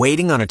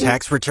Waiting on a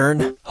tax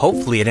return?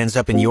 Hopefully it ends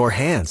up in your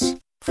hands.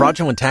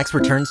 Fraudulent tax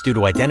returns due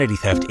to identity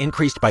theft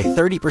increased by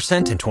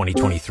 30% in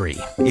 2023.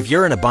 If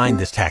you're in a bind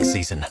this tax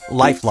season,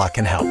 LifeLock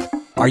can help.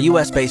 Our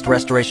U.S.-based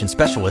restoration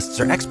specialists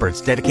are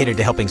experts dedicated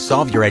to helping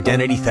solve your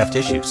identity theft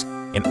issues.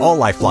 And all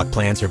LifeLock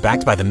plans are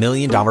backed by the $1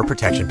 Million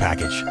Protection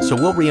Package. So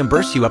we'll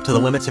reimburse you up to the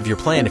limits of your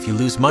plan if you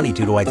lose money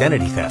due to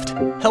identity theft.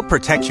 Help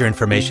protect your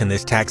information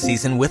this tax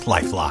season with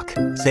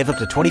LifeLock. Save up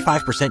to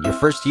 25% your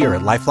first year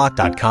at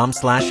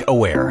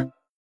LifeLock.com/aware.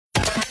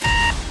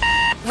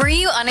 Were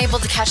you unable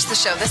to catch the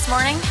show this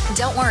morning?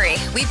 Don't worry,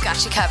 we've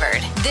got you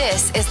covered.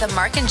 This is the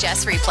Mark and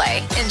Jess Replay.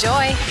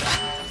 Enjoy.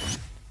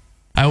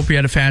 I hope you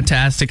had a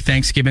fantastic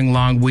Thanksgiving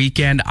long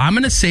weekend. I'm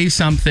going to say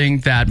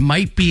something that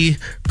might be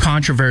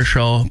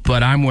controversial,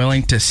 but I'm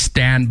willing to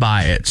stand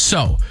by it.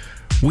 So,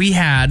 we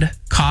had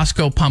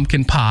Costco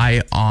pumpkin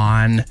pie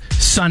on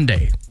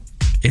Sunday.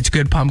 It's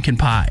good pumpkin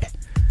pie.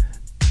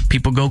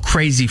 People go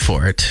crazy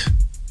for it.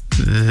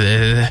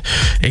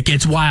 It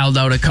gets wild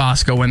out at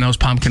Costco when those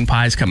pumpkin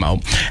pies come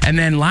out. And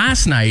then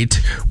last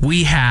night,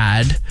 we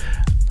had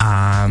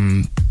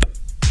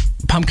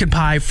pumpkin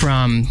pie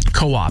from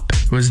Co-op.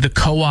 It was the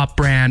Co-op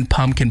brand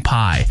pumpkin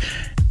pie.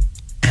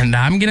 And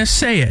I'm going to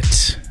say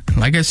it.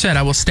 Like I said,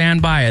 I will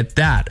stand by it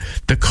that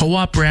the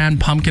Co-op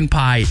brand pumpkin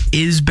pie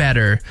is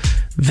better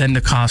than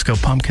the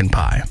Costco pumpkin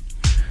pie.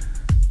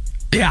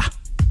 Yeah.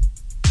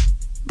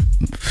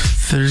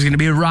 There's going to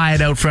be a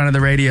riot out front of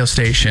the radio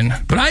station.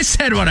 But I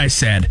said what I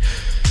said.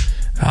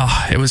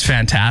 Oh, it was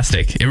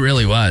fantastic. It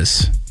really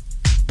was.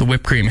 The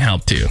whipped cream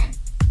helped too.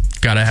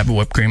 Gotta have a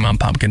whipped cream on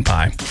pumpkin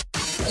pie.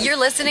 You're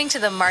listening to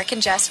the Mark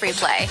and Jess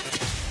Replay.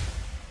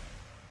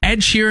 Ed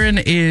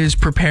Sheeran is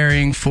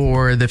preparing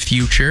for the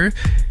future.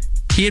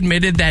 He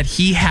admitted that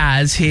he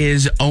has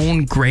his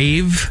own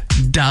grave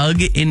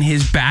dug in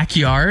his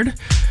backyard.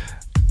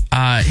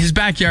 His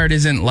backyard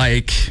isn't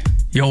like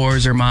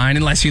yours or mine,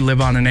 unless you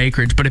live on an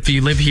acreage. But if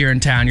you live here in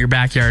town, your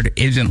backyard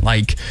isn't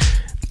like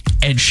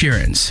Ed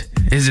Sheeran's.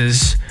 His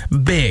is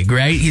big,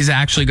 right? He's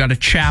actually got a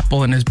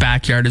chapel in his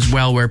backyard as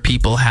well where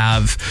people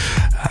have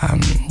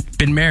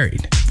been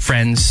married.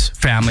 Friends,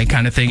 family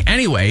kind of thing.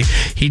 Anyway,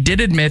 he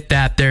did admit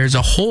that there's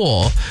a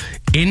hole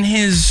in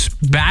his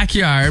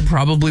backyard,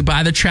 probably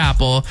by the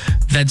chapel,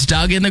 that's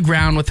dug in the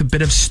ground with a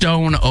bit of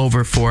stone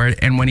over for it.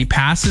 And when he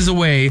passes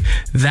away,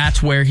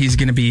 that's where he's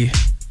going to be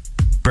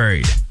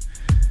buried.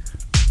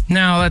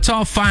 Now, that's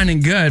all fine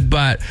and good,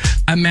 but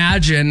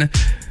imagine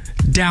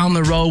down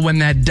the road when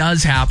that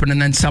does happen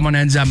and then someone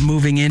ends up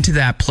moving into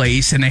that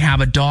place and they have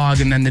a dog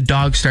and then the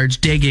dog starts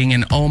digging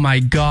and oh my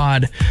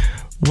God,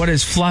 what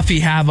does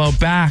Fluffy have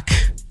out back?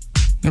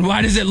 And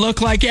why does it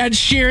look like Ed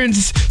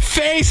Sheeran's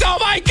face? Oh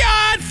my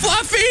God,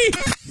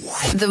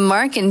 Fluffy! The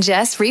Mark and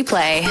Jess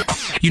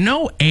Replay. You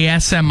know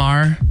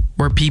ASMR,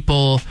 where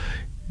people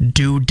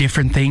do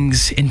different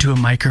things into a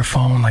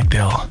microphone, like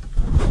they'll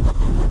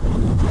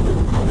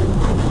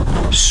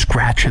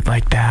scratch it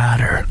like that,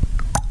 or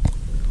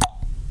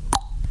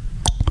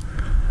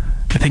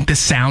I think the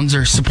sounds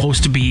are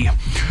supposed to be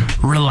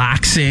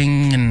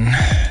relaxing and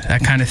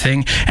that kind of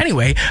thing.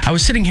 Anyway, I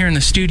was sitting here in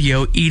the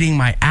studio eating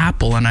my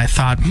apple and I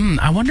thought,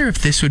 I wonder if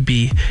this would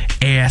be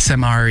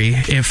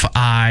ASMR-y if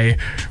I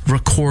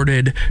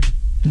recorded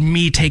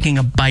me taking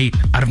a bite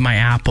out of my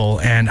apple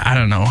and, I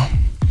don't know,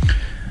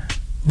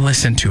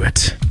 listen to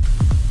it.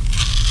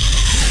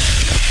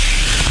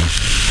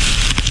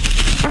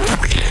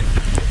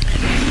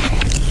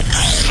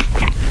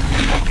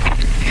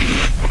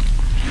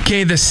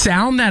 Okay, the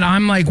sound that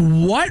I'm like,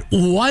 what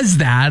was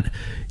that?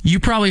 You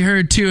probably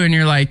heard too, and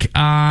you're like,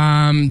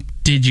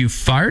 did you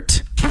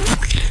fart?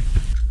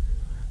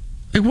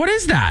 Like, what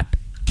is that?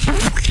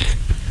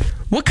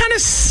 What kind of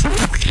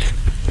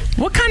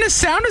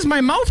sound is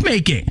my mouth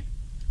making?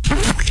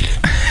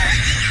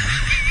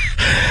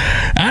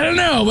 I don't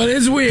know, but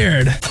it's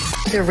weird.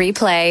 The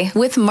Replay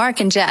with Mark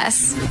and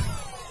Jess.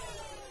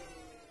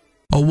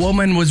 A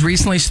woman was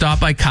recently stopped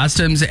by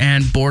Customs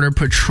and Border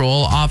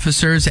Patrol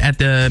officers at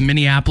the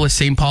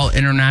Minneapolis-St. Paul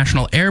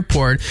International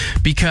Airport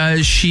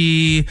because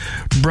she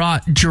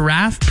brought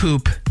giraffe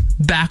poop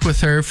back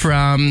with her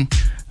from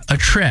a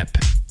trip.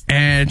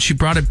 And she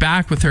brought it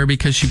back with her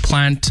because she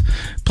planned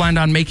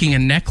on making a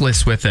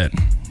necklace with it.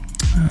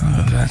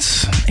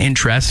 That's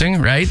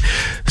interesting, right?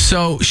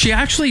 So she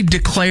actually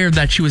declared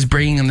that she was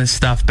bringing this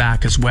stuff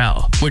back as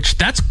well, which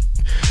that's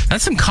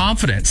some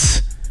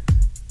confidence.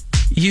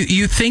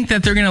 You think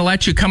that they're going to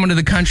let you come into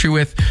the country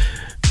with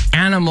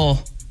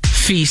animal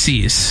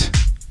feces.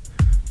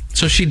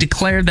 So she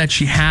declared that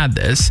she had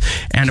this,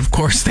 and of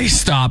course they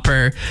stop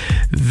her.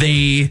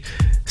 They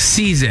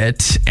seize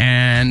it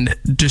and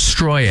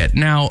destroy it.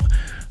 Now,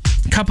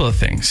 a couple of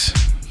things.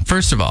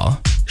 First of all,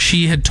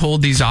 she had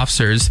told these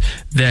officers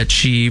that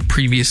she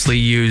previously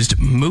used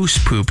moose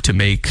poop to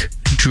make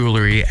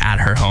jewelry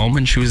at her home,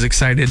 and she was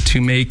excited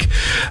to make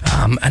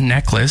a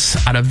necklace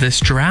out of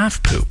this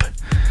giraffe poop.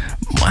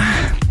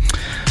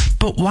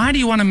 But why do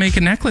you want to make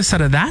a necklace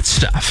out of that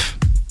stuff?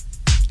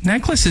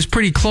 Necklace is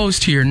pretty close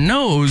to your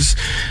nose,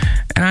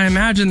 and I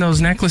imagine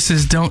those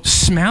necklaces don't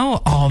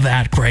smell all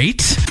that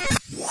great.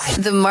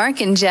 The Mark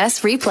and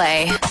Jess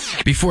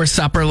Replay. Before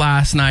supper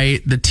last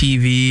night, the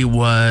TV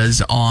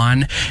was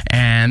on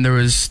and there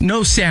was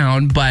no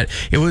sound, but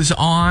it was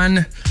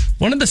on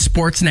one of the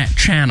Sportsnet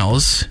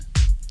channels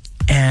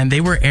and they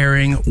were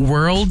airing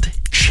World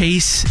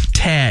Chase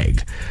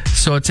Tag.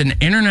 So it's an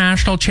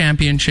international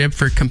championship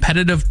for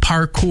competitive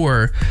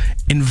parkour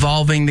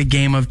involving the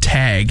game of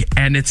tag.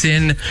 And it's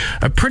in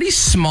a pretty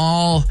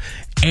small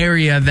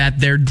area that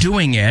they're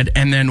doing it,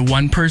 and then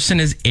one person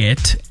is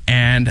it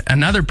and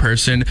another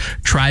person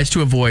tries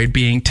to avoid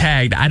being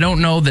tagged. I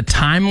don't know the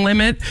time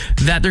limit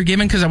that they're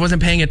given because I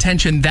wasn't paying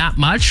attention that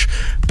much,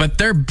 but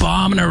they're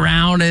bombing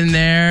around in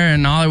there,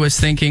 and all I was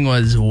thinking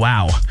was,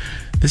 wow,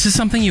 this is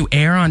something you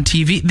air on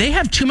TV. They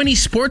have too many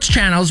sports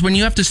channels when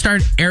you have to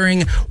start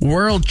airing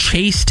World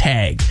Chase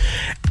Tag.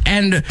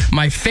 And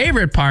my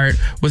favorite part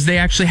was they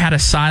actually had a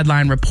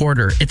sideline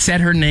reporter. It said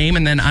her name,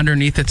 and then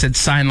underneath it said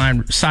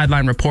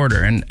sideline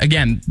reporter. And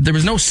again, there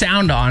was no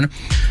sound on,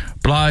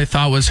 but all I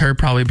thought was her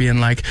probably being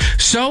like,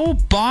 "So,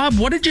 Bob,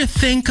 what did you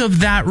think of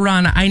that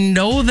run? I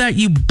know that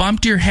you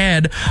bumped your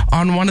head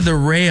on one of the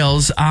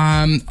rails.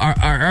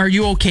 Are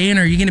you okay, and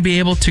are you going to be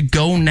able to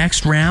go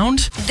next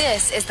round?"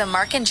 This is the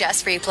Mark and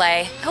Jess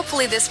Replay.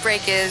 Hopefully this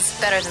break is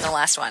better than the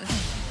last one.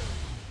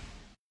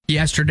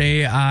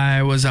 Yesterday,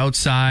 I was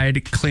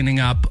outside cleaning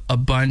up a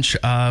bunch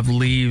of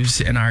leaves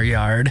in our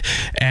yard.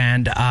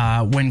 And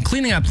when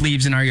cleaning up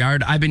leaves in our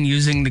yard, I've been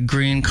using the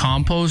green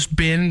compost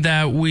bin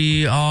that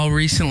we all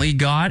recently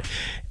got.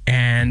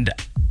 And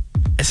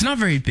it's not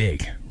very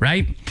big,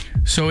 right?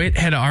 So it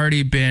had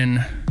already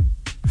been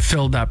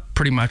filled up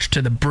pretty much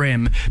to the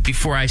brim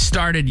before I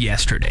started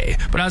yesterday.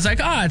 But I was like,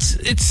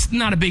 it's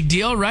not a big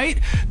deal, right?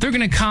 They're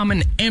going to come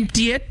and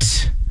empty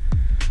it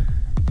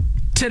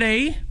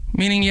today,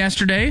 meaning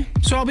yesterday,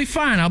 so I'll be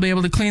fine. I'll be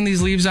able to clean these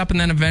leaves up and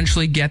then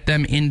eventually get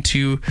them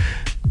into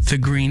the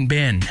green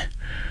bin.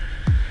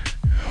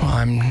 Well,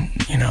 I'm,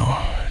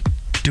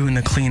 doing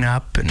the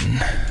cleanup,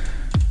 and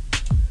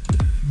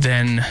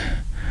then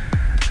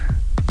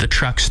the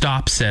truck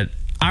stops at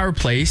our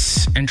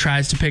place and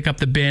tries to pick up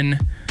the bin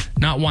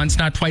not once,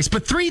 not twice,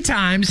 but 3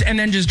 times, and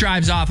then just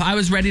drives off. I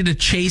was ready to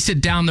chase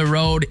it down the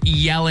road,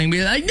 yelling,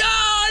 be like,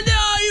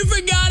 no, you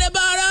forgot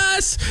about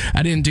us.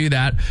 I didn't do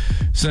that.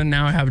 So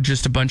now I have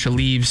just a bunch of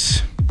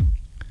leaves,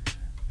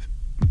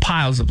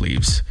 piles of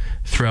leaves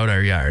throughout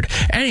our yard.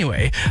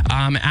 Anyway,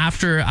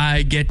 after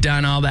I get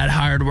done all that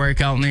hard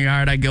work out in the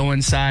yard, I go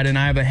inside and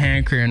I have a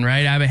hankering,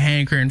 right? I have a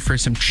hankering for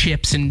some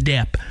chips and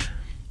dip.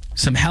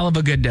 Some hell of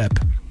a good dip.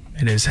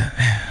 It is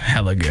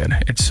hella good.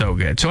 It's so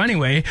good. So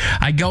anyway,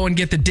 I go and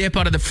get the dip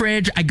out of the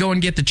fridge. I go and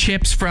get the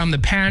chips from the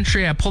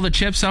pantry. I pull the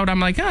chips out.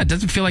 I'm like, it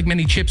doesn't feel like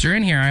many chips are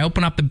in here. I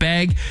open up the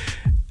bag.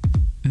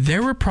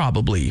 There were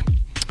probably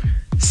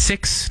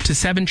 6 to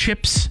 7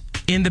 chips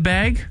in the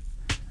bag.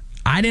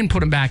 I didn't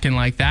put them back in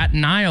like that.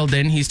 Niall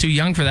didn't. He's too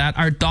young for that.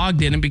 Our dog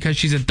didn't because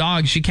she's a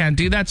dog. She can't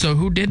do that. So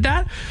who did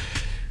that?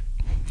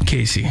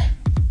 Casey.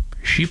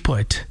 She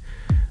put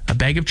a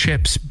bag of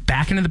chips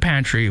back into the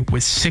pantry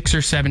with 6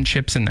 or 7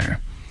 chips in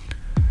there.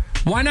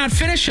 Why not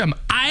finish them?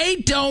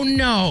 I don't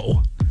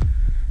know.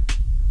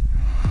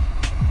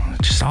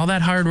 Just all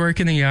that hard work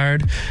in the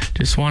yard.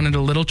 Just wanted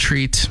a little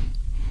treat.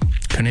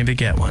 Couldn't even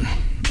get one.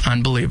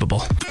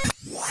 Unbelievable.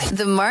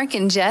 The Mark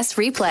and Jess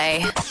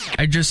Replay.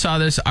 I just saw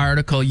this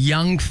article.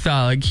 Young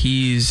Thug,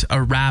 he's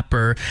a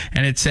rapper,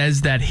 and it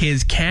says that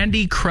his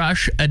Candy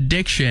Crush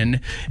addiction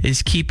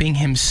is keeping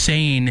him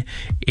sane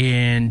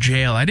in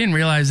jail. I didn't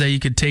realize that you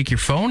could take your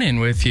phone in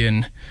with you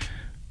and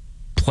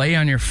play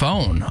on your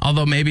phone.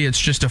 Although maybe it's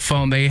just a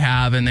phone they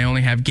have and they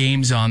only have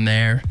games on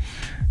there.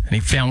 And he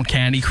found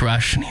Candy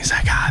Crush and he's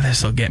like,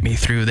 this will get me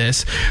through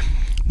this.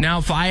 Now,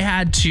 if I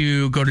had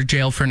to go to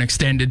jail for an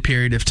extended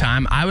period of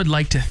time, I would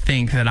like to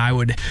think that I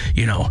would,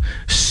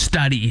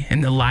 study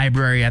in the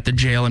library at the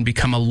jail and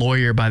become a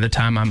lawyer by the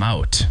time I'm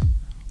out.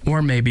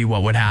 Or maybe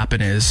what would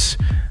happen is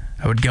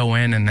I would go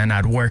in and then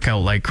I'd work out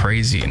like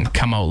crazy and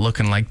come out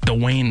looking like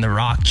Dwayne "The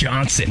Rock"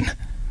 Johnson.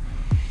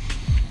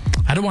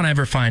 I don't want to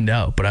ever find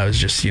out, but I was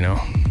just,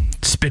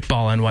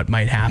 spitballing what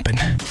might happen.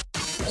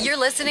 You're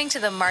listening to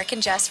the Mark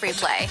and Jess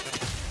Replay.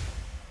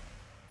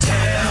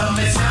 Tell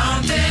me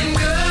something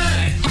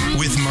good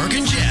with Mark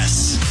and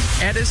Jess.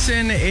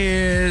 Edison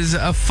is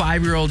a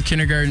 5-year-old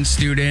kindergarten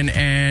student,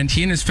 and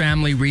he and his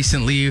family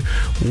recently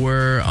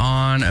were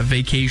on a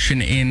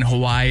vacation in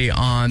Hawaii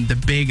on the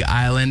Big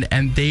Island,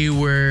 and they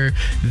were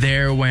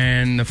there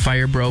when the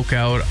fire broke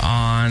out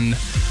on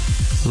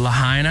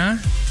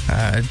Lahaina,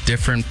 a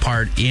different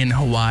part in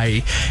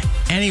Hawaii.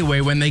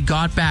 Anyway, when they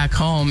got back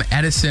home,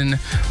 Edison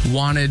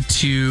wanted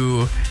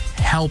to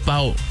help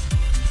out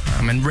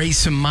and raise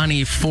some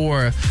money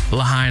for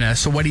Lahaina.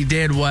 So what he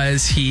did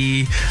was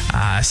he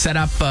set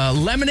up a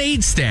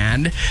lemonade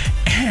stand,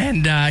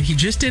 and he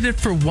just did it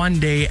for one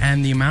day,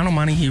 and the amount of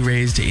money he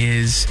raised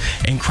is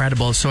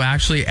incredible. So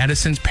actually,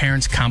 Edison's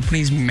parents'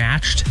 companies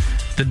matched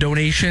the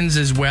donations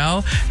as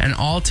well, and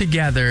all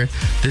together,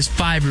 this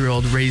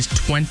 5-year-old raised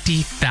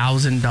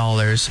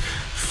 $20,000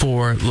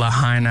 for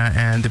Lahaina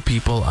and the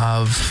people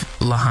of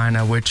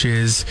Lahaina, which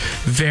is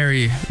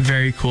very,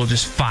 very cool.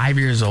 Just 5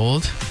 years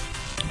old.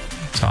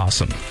 It's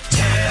awesome.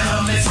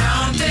 Tell me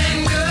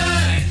something good.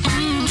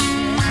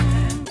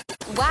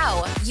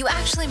 Wow, you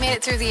actually made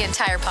it through the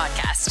entire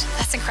podcast.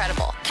 That's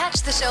incredible.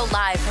 Catch the show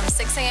live from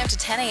 6 a.m. to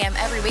 10 a.m.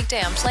 every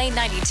weekday on Play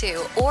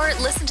 92, or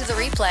listen to the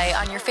replay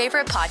on your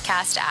favorite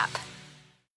podcast app.